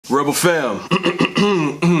Rebel fam,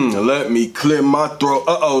 let me clear my throat.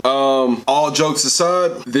 All jokes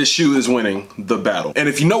aside, this shoe is winning the battle. And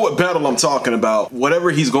if you know what battle I'm talking about,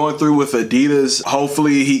 whatever he's going through with Adidas,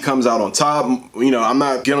 hopefully he comes out on top. You know, I'm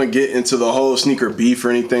not gonna get into the whole sneaker beef or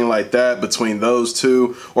anything like that between those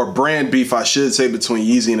two, or brand beef, I should say, between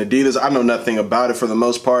Yeezy and Adidas. I know nothing about it for the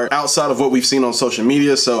most part, outside of what we've seen on social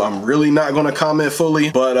media, so I'm really not gonna comment fully.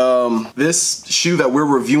 But this shoe that we're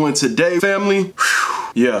reviewing today, family, whew,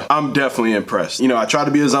 yeah, I'm definitely impressed. You know, I try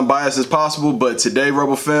to be as unbiased as possible, but today,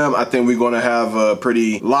 Rebel fam, I think we're gonna have a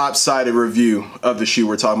pretty lopsided review of the shoe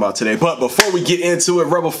we're talking about today. But before we get into it,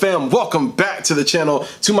 Rebel fam, welcome back to the channel.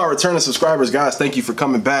 To my returning subscribers, guys, thank you for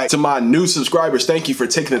coming back. To my new subscribers, thank you for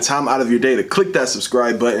taking the time out of your day to click that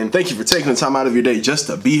subscribe button. Thank you for taking the time out of your day just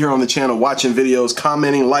to be here on the channel, watching videos,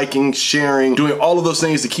 commenting, liking, sharing, doing all of those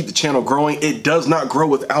things to keep the channel growing. It does not grow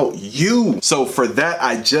without you. So for that,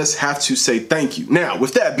 I just have to say thank you. Now,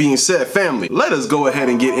 with that being said, family, let us go ahead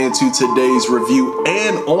and get into today's review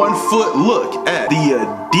and on-foot look at the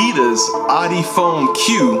Adidas AdiFom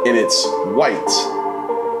Q in its white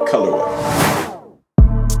colorway.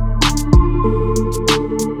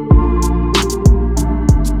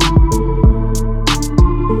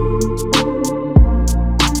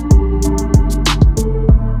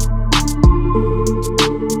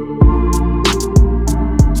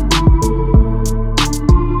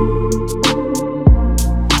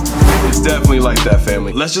 Definitely like that,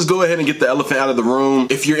 family. Let's just go ahead and get the elephant out of the room.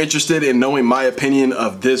 If you're interested in knowing my opinion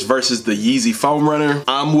of this versus the Yeezy Foam Runner,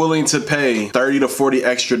 I'm willing to pay $30 to $40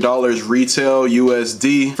 extra retail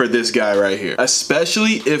USD for this guy right here.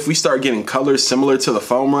 Especially if we start getting colors similar to the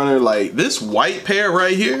Foam Runner, like this white pair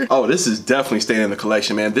right here. Oh, this is definitely staying in the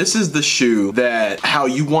collection, man. This is the shoe that how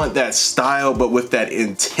you want that style, but with that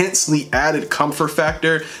intensely added comfort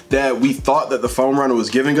factor that we thought that the Foam Runner was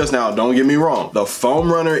giving us. Now, don't get me wrong. The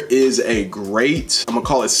Foam Runner is a great, I'm gonna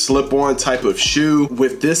call it slip-on type of shoe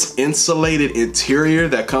with this insulated interior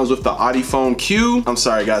that comes with the ADIFOM Q. I'm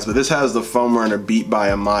sorry guys, but this has the Foam Runner beat by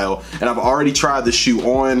a mile, and I've already tried the shoe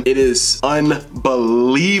on. It is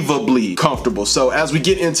unbelievably comfortable. So as we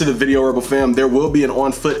get into the video, Rebel fam, there will be an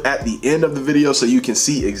on foot at the end of the video so you can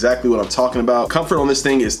see exactly what I'm talking about. Comfort on this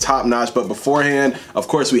thing is top notch, but beforehand, of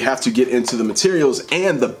course, we have to get into the materials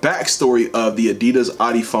and the backstory of the Adidas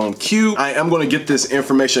AdiFom Q. I am gonna get this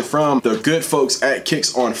information from the good folks at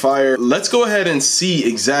Kicks on Fire. Let's go ahead and see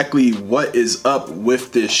exactly what is up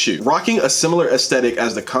with this shoe. Rocking a similar aesthetic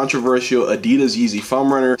as the controversial Adidas Yeezy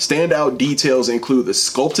Foam Runner, standout details include the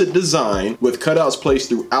sculpted design with cutouts placed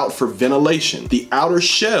throughout for ventilation. The outer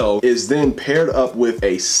shell is then paired up with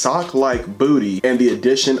a sock-like booty and the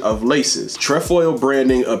addition of laces. Trefoil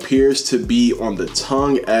branding appears to be on the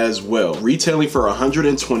tongue as well. Retailing for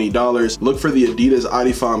 $120. Look for the Adidas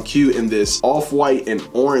AdiFom Q in this off-white and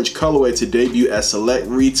orange colorway to debut at select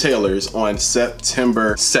retailers on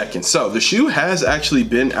September 2nd. So the shoe has actually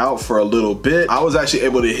been out for a little bit. I was actually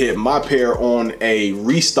able to hit my pair on a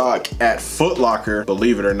restock at Foot Locker.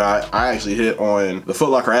 Believe it or not, I actually hit on the Foot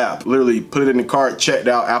Locker app. Literally put it in the cart, checked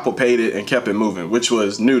out, Apple paid it, and kept it moving, which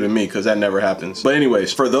was new to me because that never happens. But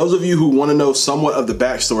anyways, for those of you who want to know somewhat of the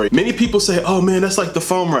backstory, many people say, oh man, that's like the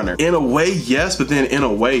Foam Runner. In a way, yes, but then in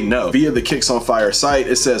a way, no. Via the Kicks on Fire site,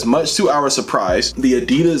 it says, much to our surprise, the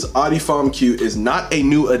Adidas AdiFom Q is not a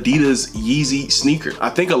new Adidas Yeezy sneaker. I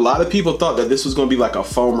think a lot of people thought that this was going to be like a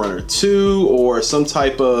Foam Runner 2 or some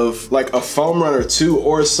type of like a Foam Runner 2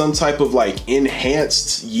 or some type of like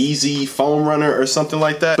enhanced Yeezy Foam Runner or something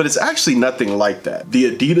like that, but it's actually nothing like that.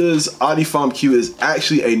 The Adidas AdiFom Q is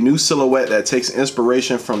actually a new silhouette that takes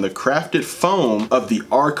inspiration from the crafted foam of the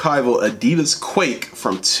archival Adidas Quake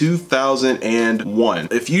from 2001.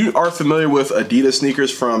 If you are familiar with Adidas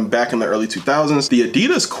sneakers from back in the early 2000s, the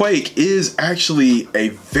Adidas Quake is actually a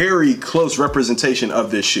very close representation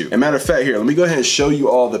of this shoe. As a matter of fact, here, let me go ahead and show you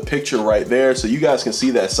all the picture right there so you guys can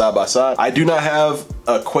see that side by side. I do not have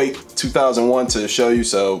a Quake 2001 to show you,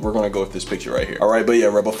 so we're gonna go with this picture right here. All right, but yeah,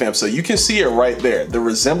 Rebel fam, so you can see it right there. The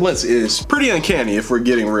resemblance is pretty uncanny if we're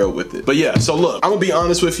getting real with it. But yeah, so look, I'm gonna be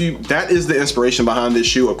honest with you, that is the inspiration behind this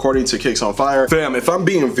shoe according to Kicks on Fire. Fam, if I'm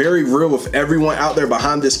being very real with everyone out there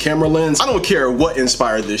behind this camera lens, I don't care what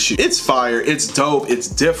inspired this shoe. It's fire, it's dope, it's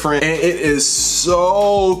different, and it is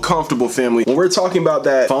so comfortable, family. When we're talking about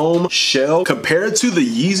that foam shell compared to the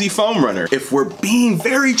Yeezy Foam Runner, if we're being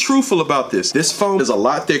very truthful about this, this foam is a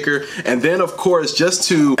lot thicker. And then of course, just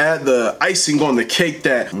to add the icing on the cake,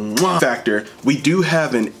 that factor, we do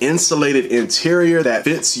have an insulated interior that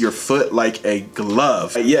fits your foot like a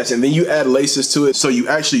glove. Yes, and then you add laces to it, so you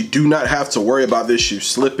actually do not have to worry about this shoe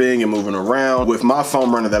slipping and moving around. With my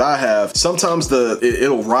foam runner that I have, sometimes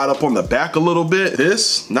it'll ride up on the back a little bit.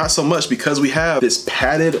 This, not so much, because we have this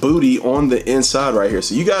padded booty on the inside right here.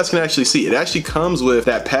 So you guys can actually see, it actually comes with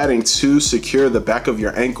that padding to secure the back of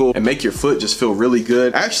your ankle and make your foot just feel really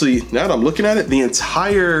good. Actually, now that I'm looking at it, the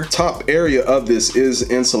entire top area of this is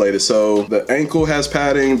insulated. So the ankle has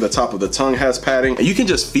padding, the top of the tongue has padding, and you can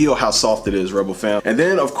just feel how soft it is, Rebel Fam. And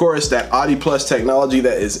then of course, that Adi Plus technology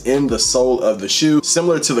that is in the sole of the shoe,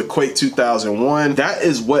 similar to the Quake 2001, that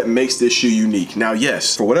is what makes this shoe unique. Now,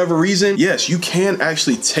 yes, for whatever reason, yes, you can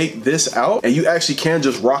actually take this out and you actually can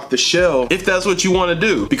just rock the shell if that's what you want to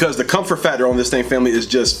do, because the comfort factor on this thing, family, is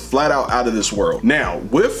just flat out of this world. Now,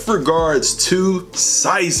 with regards to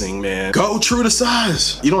sizing, man, go true to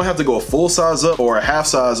size. You don't have to go a full size up or a half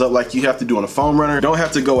size up like you have to do on a foam runner. You don't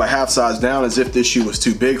have to go a half size down as if this shoe was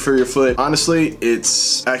too big for your foot. Honestly,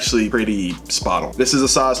 it's actually pretty spot on. This is a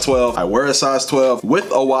size 12. I wear a size 12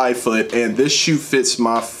 with a wide foot, and this shoe fits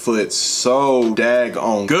my foot so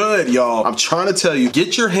daggone good, y'all. I'm trying to tell you,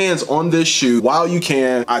 get your hands on this shoe while you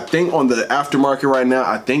can. I think on the aftermarket right now,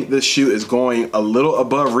 I think this shoe is going a little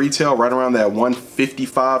above retail, right around that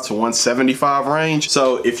 155 to 175 range.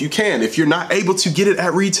 So if you can, if you're not able to get it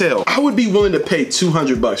at retail, I would be willing to pay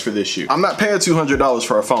 200 bucks for this shoe. I'm not paying $200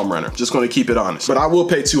 for a foam runner, just gonna keep it honest, but I will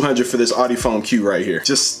pay 200 for this AdiFOM Q right here.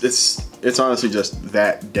 Just, it's honestly just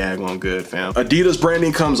that daggone good, fam. Adidas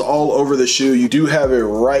branding comes all over the shoe. You do have it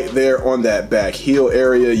right there on that back heel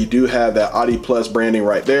area. You do have that Adi Plus branding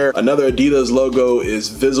right there. Another Adidas logo is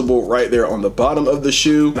visible right there on the bottom of the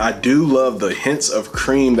shoe. I do love the hints of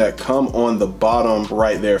cream that come on the bottom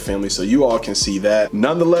right there, family, so you all can see that.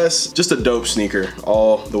 Nonetheless, just a dope sneaker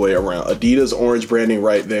all the way around. Adidas orange branding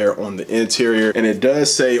right there on the interior, and it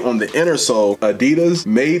does say on the inner sole, Adidas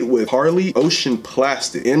made with Parley Ocean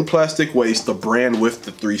plastic. In plastic waste, the brand with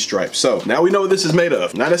the 3 stripes. So now we know what this is made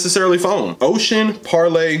of. Not necessarily foam. Ocean,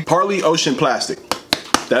 Parley Ocean plastic.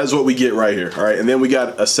 That is what we get right here, all right? And then we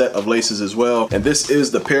got a set of laces as well. And this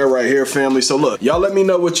is the pair right here, family. So look, y'all let me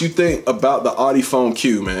know what you think about the AdiFOM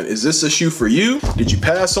Q, man. Is this a shoe for you? Did you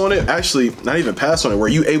pass on it? Actually, not even pass on it. Were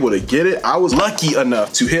you able to get it? I was lucky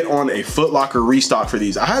enough to hit on a Foot Locker restock for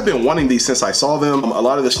these. I have been wanting these since I saw them. A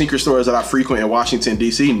lot of the sneaker stores that I frequent in Washington,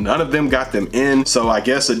 D.C., none of them got them in. So I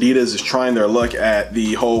guess Adidas is trying their luck at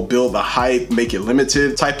the whole build the hype, make it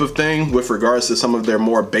limited type of thing with regards to some of their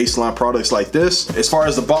more baseline products like this. As far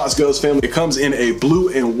as the box goes, family, it comes in a blue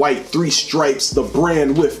and white 3 stripes, the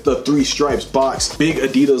brand with the 3 stripes box. Big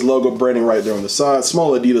Adidas logo branding right there on the side,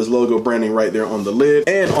 small Adidas logo branding right there on the lid,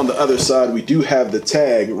 and on the other side we do have the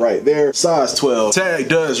tag right there, size 12. Tag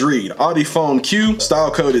does read AdiFOM Q,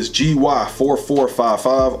 style code is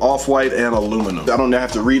GY4455, off-white and aluminum. I don't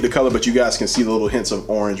have to read the color, but you guys can see the little hints of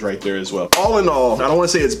orange right there as well. All in all, I don't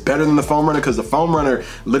want to say it's better than the foam runner, because the foam runner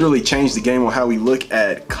literally changed the game on how we look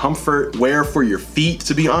at comfort wear for your feet.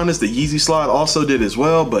 To be honest, the Yeezy Slide also did as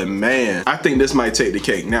well, but man, I think this might take the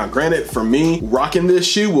cake. Now, granted, for me, rocking this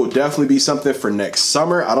shoe will definitely be something for next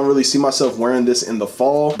summer. I don't really see myself wearing this in the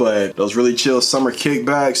fall, but those really chill summer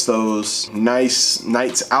kickbacks, those nice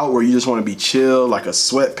nights out where you just want to be chill, like a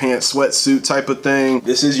sweatpants, sweatsuit type of thing,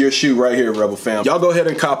 this is your shoe right here, Rebel Fam. Y'all go ahead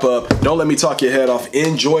and cop up. Don't let me talk your head off.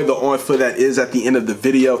 Enjoy the on foot that is at the end of the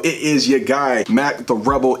video. It is your guy, Mac the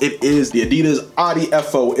Rebel. It is the Adidas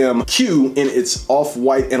AdiFOM Q in its off-white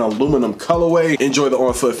and aluminum colorway. Enjoy the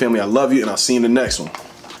on foot, family. I love you, and I'll see you in the next one.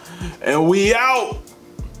 And we out.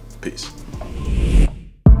 Peace.